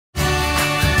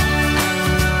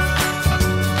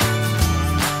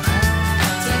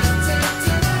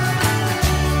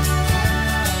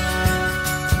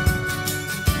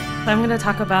I'm going to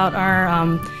talk about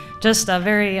our just a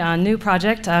very new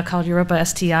project called Europa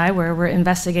STI, where we're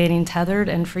investigating tethered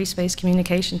and free space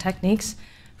communication techniques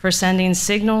for sending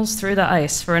signals through the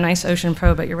ice for an ice ocean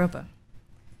probe at Europa.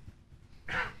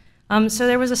 So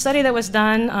there was a study that was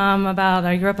done about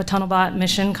a Europa Tunnelbot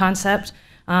mission concept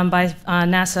by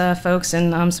NASA folks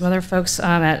and some other folks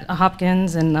at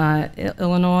Hopkins and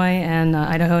Illinois and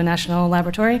Idaho National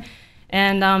Laboratory.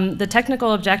 And the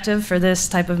technical objective for this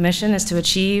type of mission is to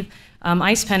achieve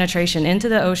ice penetration into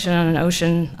the ocean on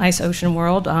an ice-ocean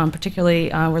world. Particularly,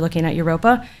 we're looking at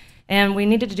Europa. And we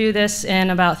needed to do this in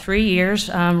about 3 years,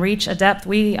 reach a depth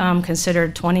we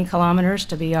considered 20 kilometers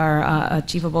to be our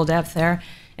achievable depth there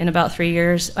in about 3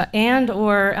 years.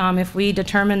 Or if we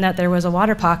determined that there was a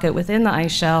water pocket within the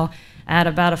ice shell at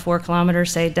about a 4 kilometer,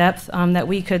 say, depth, that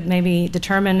we could maybe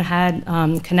determine had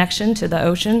connection to the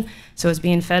ocean, so it's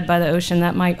being fed by the ocean,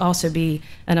 that might also be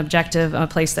an objective, a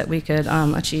place that we could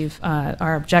achieve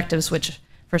our objectives, which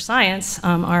for science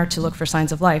are to look for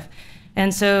signs of life.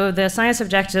 And so the science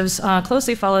objectives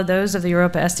closely followed those of the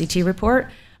Europa SDT report,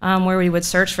 where we would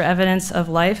search for evidence of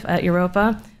life at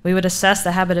Europa. We would assess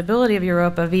the habitability of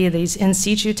Europa via these in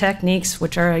situ techniques,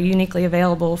 which are uniquely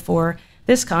available for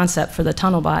this concept for the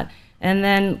Tunnelbot, and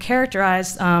then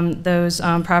characterize those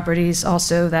properties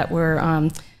also that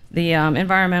were the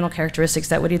environmental characteristics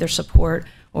that would either support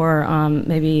or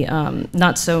maybe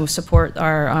not so support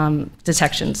our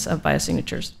detections of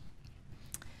biosignatures.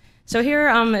 So here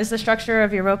is the structure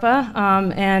of Europa,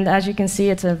 and as you can see,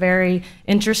 it's a very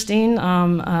interesting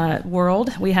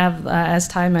world. We have, as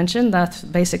Ty mentioned, that's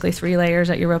basically 3 layers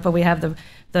at Europa. We have the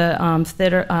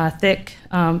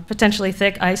potentially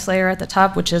thick ice layer at the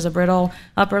top, which is a brittle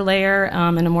upper layer,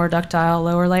 and a more ductile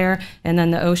lower layer, and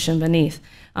then the ocean beneath.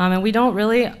 And we don't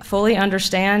really fully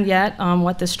understand yet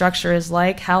what the structure is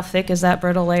like. How thick is that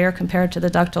brittle layer compared to the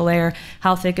ductile layer?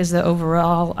 How thick is the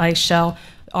overall ice shell?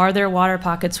 Are there water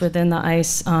pockets within the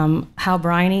ice? How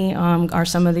briny are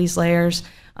some of these layers?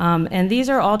 And these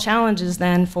are all challenges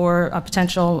then for a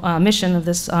potential mission of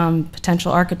this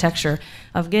potential architecture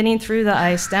of getting through the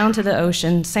ice down to the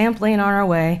ocean, sampling on our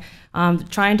way,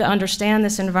 trying to understand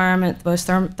this environment both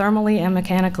thermally and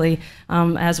mechanically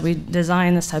as we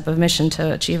design this type of mission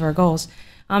to achieve our goals.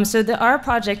 Our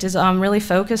project is really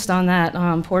focused on that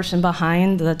portion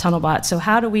behind the Tunnelbot. So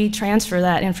how do we transfer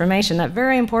that information, that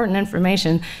very important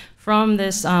information, from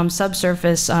this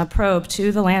subsurface probe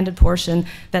to the landed portion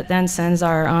that then sends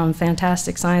our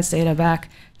fantastic science data back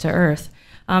to Earth?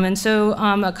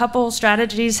 A couple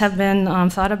strategies have been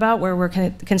thought about where we're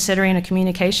considering a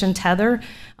communication tether,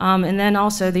 and then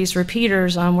also these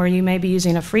repeaters where you may be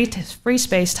using a free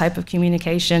space type of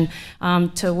communication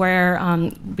to where,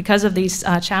 because of these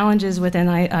challenges within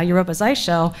Europa's ice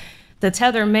shell, the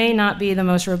tether may not be the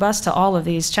most robust to all of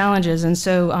these challenges. And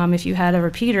so if you had a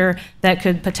repeater that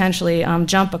could potentially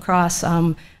jump across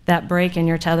that break in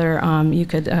your tether, you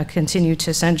could continue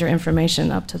to send your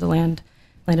information up to the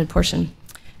landed portion.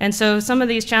 And so some of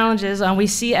these challenges, we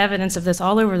see evidence of this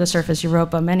all over the surface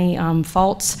Europa, many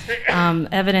faults,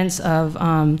 evidence of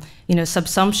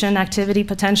subsumption activity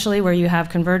potentially, where you have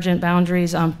convergent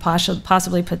boundaries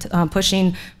possibly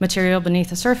pushing material beneath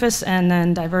the surface, and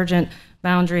then divergent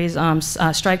boundaries,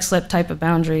 strike-slip type of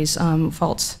boundaries,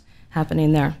 faults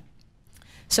happening there.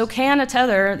 So can a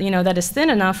tether, that is thin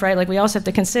enough, right? Like we also have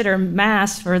to consider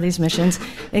mass for these missions.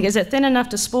 Is it thin enough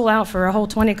to spool out for a whole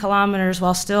 20 kilometers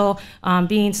while still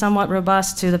being somewhat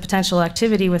robust to the potential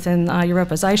activity within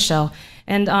Europa's ice shell?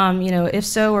 And if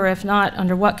so or if not,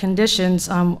 under what conditions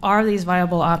are these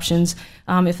viable options?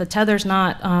 If the tether's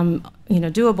not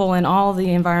doable in all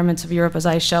the environments of Europa's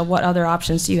ice shell, what other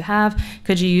options do you have?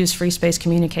 Could you use free space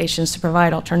communications to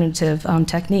provide alternative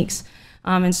techniques?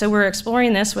 And so we're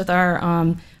exploring this with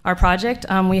our project.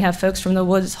 We have folks from the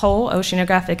Woods Hole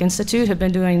Oceanographic Institute who have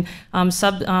been doing within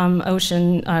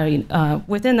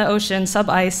the ocean,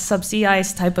 sub-ice, sub-sea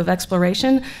ice type of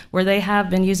exploration, where they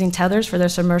have been using tethers for their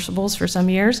submersibles for some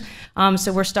years.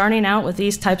 So we're starting out with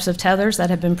these types of tethers that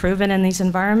have been proven in these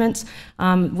environments,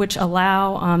 which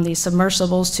allow these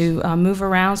submersibles to move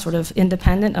around sort of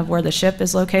independent of where the ship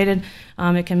is located.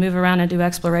 It can move around and do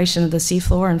exploration of the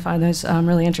seafloor and find those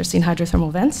really interesting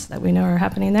hydrothermal vents that we know are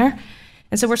happening there.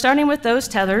 And so we're starting with those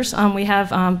tethers. We have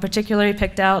particularly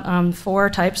picked out 4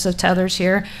 types of tethers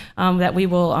here that we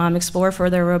will explore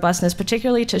for their robustness,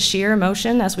 particularly to shear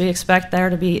motion, as we expect that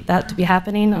to be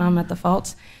happening at the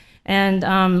faults. And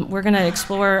we're going to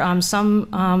explore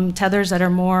some tethers that are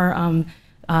more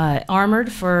armored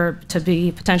to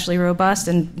be potentially robust,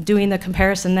 and doing the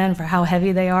comparison then for how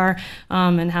heavy they are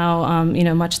and how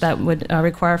much that would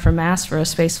require for mass for a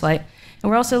space flight. And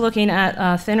we're also looking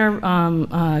at thinner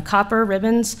copper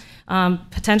ribbons.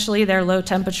 Potentially their low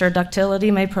temperature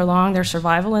ductility may prolong their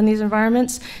survival in these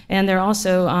environments, and they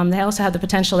also have the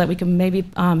potential that we can maybe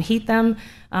heat them,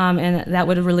 and that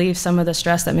would relieve some of the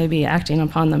stress that may be acting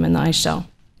upon them in the ice shell.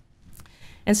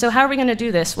 And so how are we going to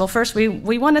do this? Well, first, we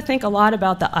want to think a lot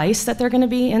about the ice that they're going to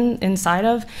be inside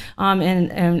of,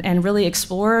 and really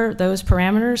explore those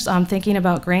parameters, thinking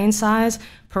about grain size,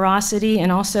 porosity,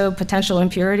 and also potential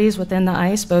impurities within the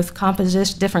ice, both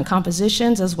different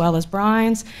compositions as well as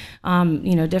brines,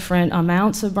 different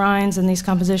amounts of brines in these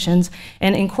compositions,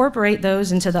 and incorporate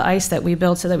those into the ice that we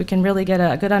build so that we can really get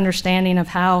a good understanding of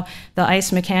how the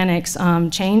ice mechanics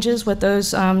changes with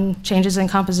those changes in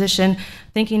composition,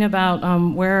 thinking about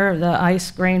where the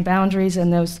ice grain boundaries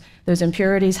and those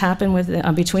impurities happen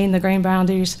between the grain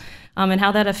boundaries, and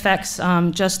how that affects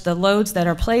just the loads that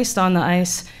are placed on the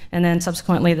ice, and then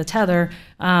subsequently the tether,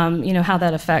 how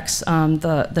that affects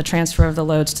the transfer of the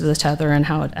loads to the tether and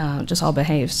how it just all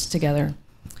behaves together.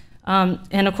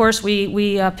 And of course,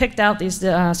 we picked out these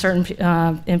certain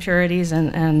impurities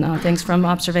and things from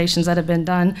observations that have been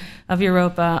done of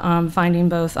Europa, finding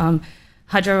both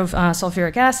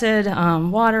hydrosulfuric acid,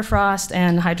 water frost,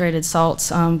 and hydrated salts,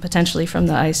 potentially from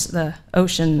the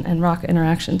ocean and rock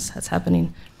interactions that's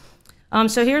happening.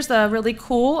 So here's the really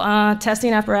cool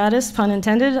testing apparatus, pun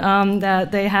intended,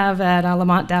 that they have at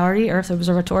Lamont Doherty Earth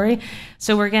Observatory.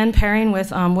 So we're again pairing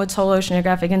with Woods Hole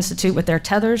Oceanographic Institute with their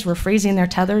tethers. We're freezing their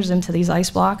tethers into these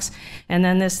ice blocks. And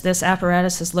then this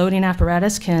apparatus, this loading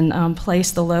apparatus, can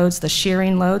place the loads, the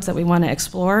shearing loads that we want to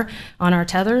explore on our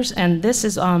tethers. And this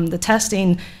is the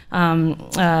testing,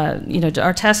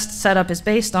 our test setup is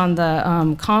based on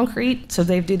the concrete. So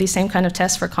they do these same kind of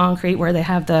tests for concrete where they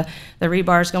have the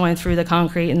rebars going through the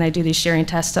concrete, and they do these shearing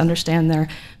tests to understand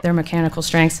their mechanical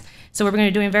strengths. So we're going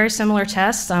to be doing very similar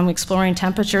tests, exploring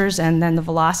temperatures and then the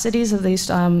velocities of these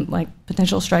like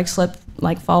potential strike slip,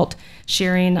 like fault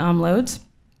shearing loads.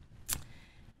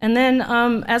 And then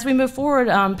as we move forward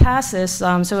past this,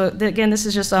 again, this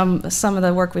is just some of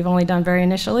the work we've only done very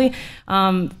initially.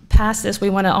 Past this, we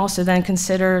want to also then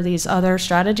consider these other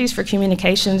strategies for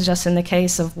communications, just in the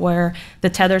case of where the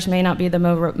tethers may not be the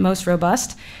most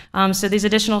robust. So these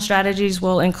additional strategies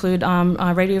will include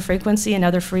radio frequency and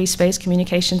other free space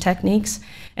communication techniques.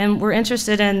 And we're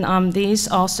interested in these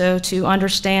also to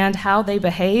understand how they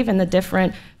behave in the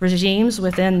different regimes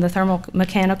within the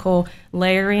thermomechanical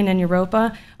layering in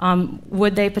Europa.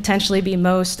 Would they potentially be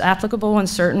most applicable in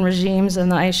certain regimes in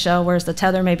the ice shell, whereas the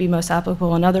tether may be most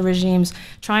applicable in other regimes?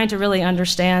 Trying to really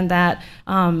understand that.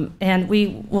 And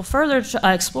we will further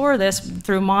explore this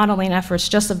through modeling efforts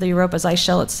just of the Europa's ice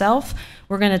shell itself.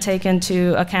 We're going to take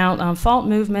into account fault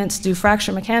movements, do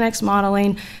fracture mechanics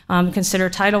modeling, consider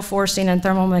tidal forcing and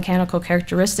thermomechanical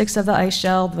characteristics of the ice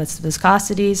shell,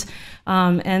 viscosities.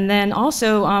 And then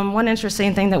also one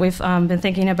interesting thing that we've been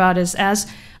thinking about is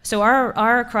so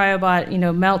our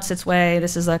cryobot, melts its way.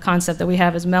 This is a concept that we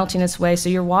have, is melting its way. So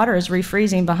your water is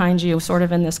refreezing behind you, sort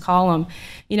of in this column.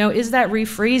 Is that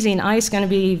refreezing ice going to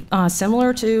be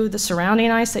similar to the surrounding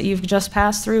ice that you've just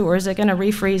passed through, or is it going to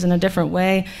refreeze in a different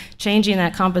way, changing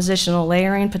that compositional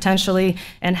layering potentially?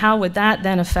 And how would that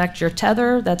then affect your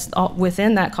tether that's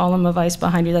within that column of ice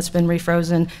behind you that's been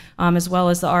refrozen, as well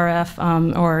as the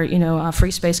RF or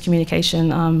free space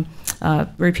communication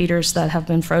repeaters that have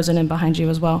been frozen in behind you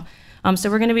as well.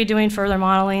 So we're going to be doing further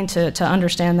modeling to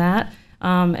understand that.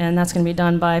 And that's going to be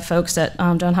done by folks at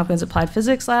Johns Hopkins Applied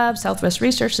Physics Lab, Southwest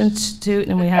Research Institute,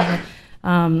 and we have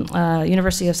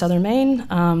University of Southern Maine.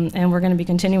 And we're going to be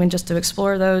continuing just to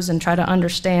explore those and try to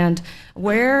understand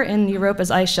where in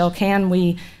Europa's ice shell can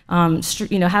we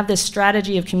have this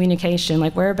strategy of communication,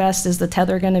 like where best is the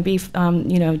tether going to be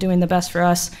doing the best for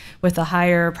us with a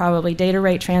higher probably data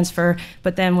rate transfer,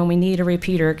 but then when we need a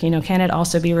repeater, can it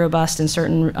also be robust in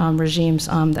certain regimes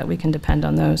that we can depend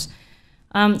on those.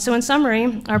 So in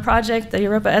summary, our project, the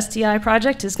Europa STI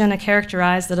project, is going to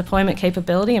characterize the deployment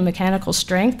capability and mechanical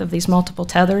strength of these multiple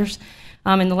tethers.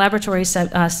 In the laboratory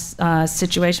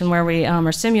situation where we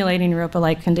are simulating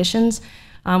Europa-like conditions,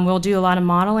 we'll do a lot of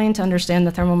modeling to understand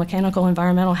the thermomechanical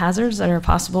environmental hazards that are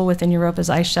possible within Europa's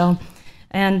ice shell,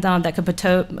 and that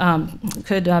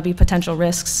could be potential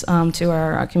risks to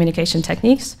our communication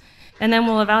techniques. And then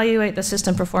we'll evaluate the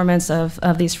system performance of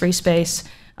these free space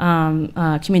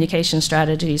communication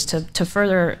strategies to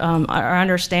further our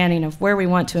understanding of where we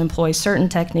want to employ certain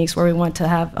techniques, where we want to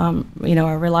have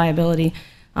our reliability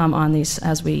on these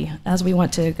as we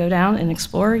want to go down and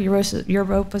explore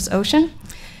Europa's ocean.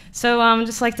 So I'd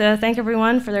just like to thank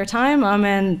everyone for their time,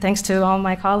 and thanks to all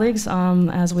my colleagues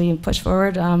as we push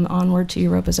forward onward to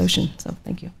Europa's ocean. So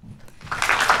thank you.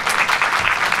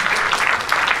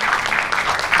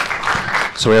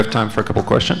 So we have time for a couple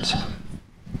questions.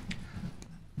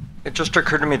 It just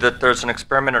occurred to me that there's an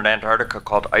experiment in Antarctica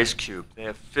called IceCube. They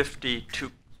have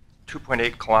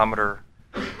 2.8 kilometer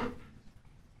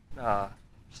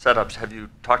setups. Have you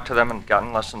talked to them and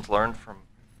gotten lessons learned from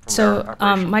So their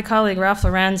operation? my colleague Ralph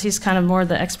Lorenz, he's kind of more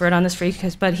the expert on this freak,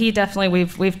 but he definitely,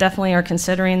 we've definitely are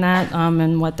considering that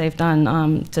and what they've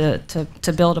done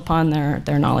to build upon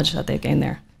their knowledge that they've gained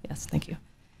there. Yes, thank you.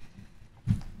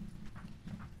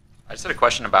 I just had a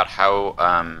question about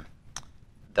how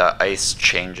the ice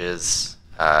changes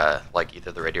like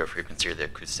either the radio frequency or the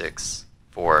acoustics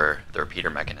for the repeater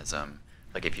mechanism.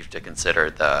 Like if you have to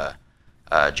consider the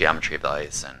geometry of the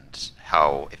ice and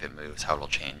how, if it moves, how it'll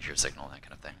change your signal, that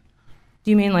kind of thing.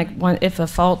 Do you mean like if a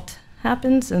fault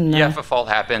happens? And yeah, if a fault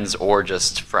happens, or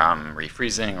just from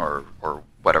refreezing or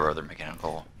whatever other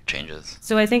mechanical changes.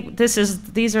 So I think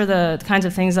these are the kinds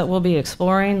of things that we'll be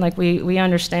exploring. Like we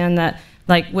understand that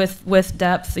like with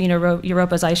depth,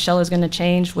 Europa's ice shell is going to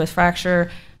change with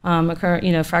fracture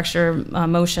fracture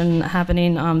motion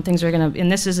happening. Things are going to,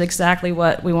 and this is exactly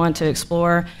what we want to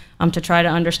explore to try to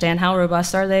understand how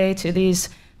robust are they to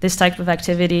this type of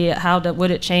activity. How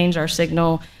would it change our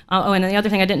signal? And the other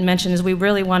thing I didn't mention is we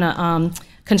really want to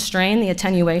constrain the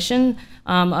attenuation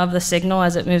of the signal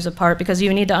as it moves apart, because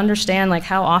you need to understand like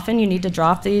how often you need to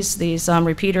drop these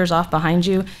repeaters off behind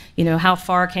you. How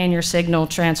far can your signal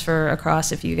transfer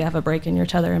across if you have a break in your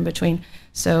tether in between.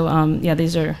 So yeah,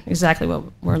 these are exactly what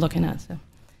we're looking at. So.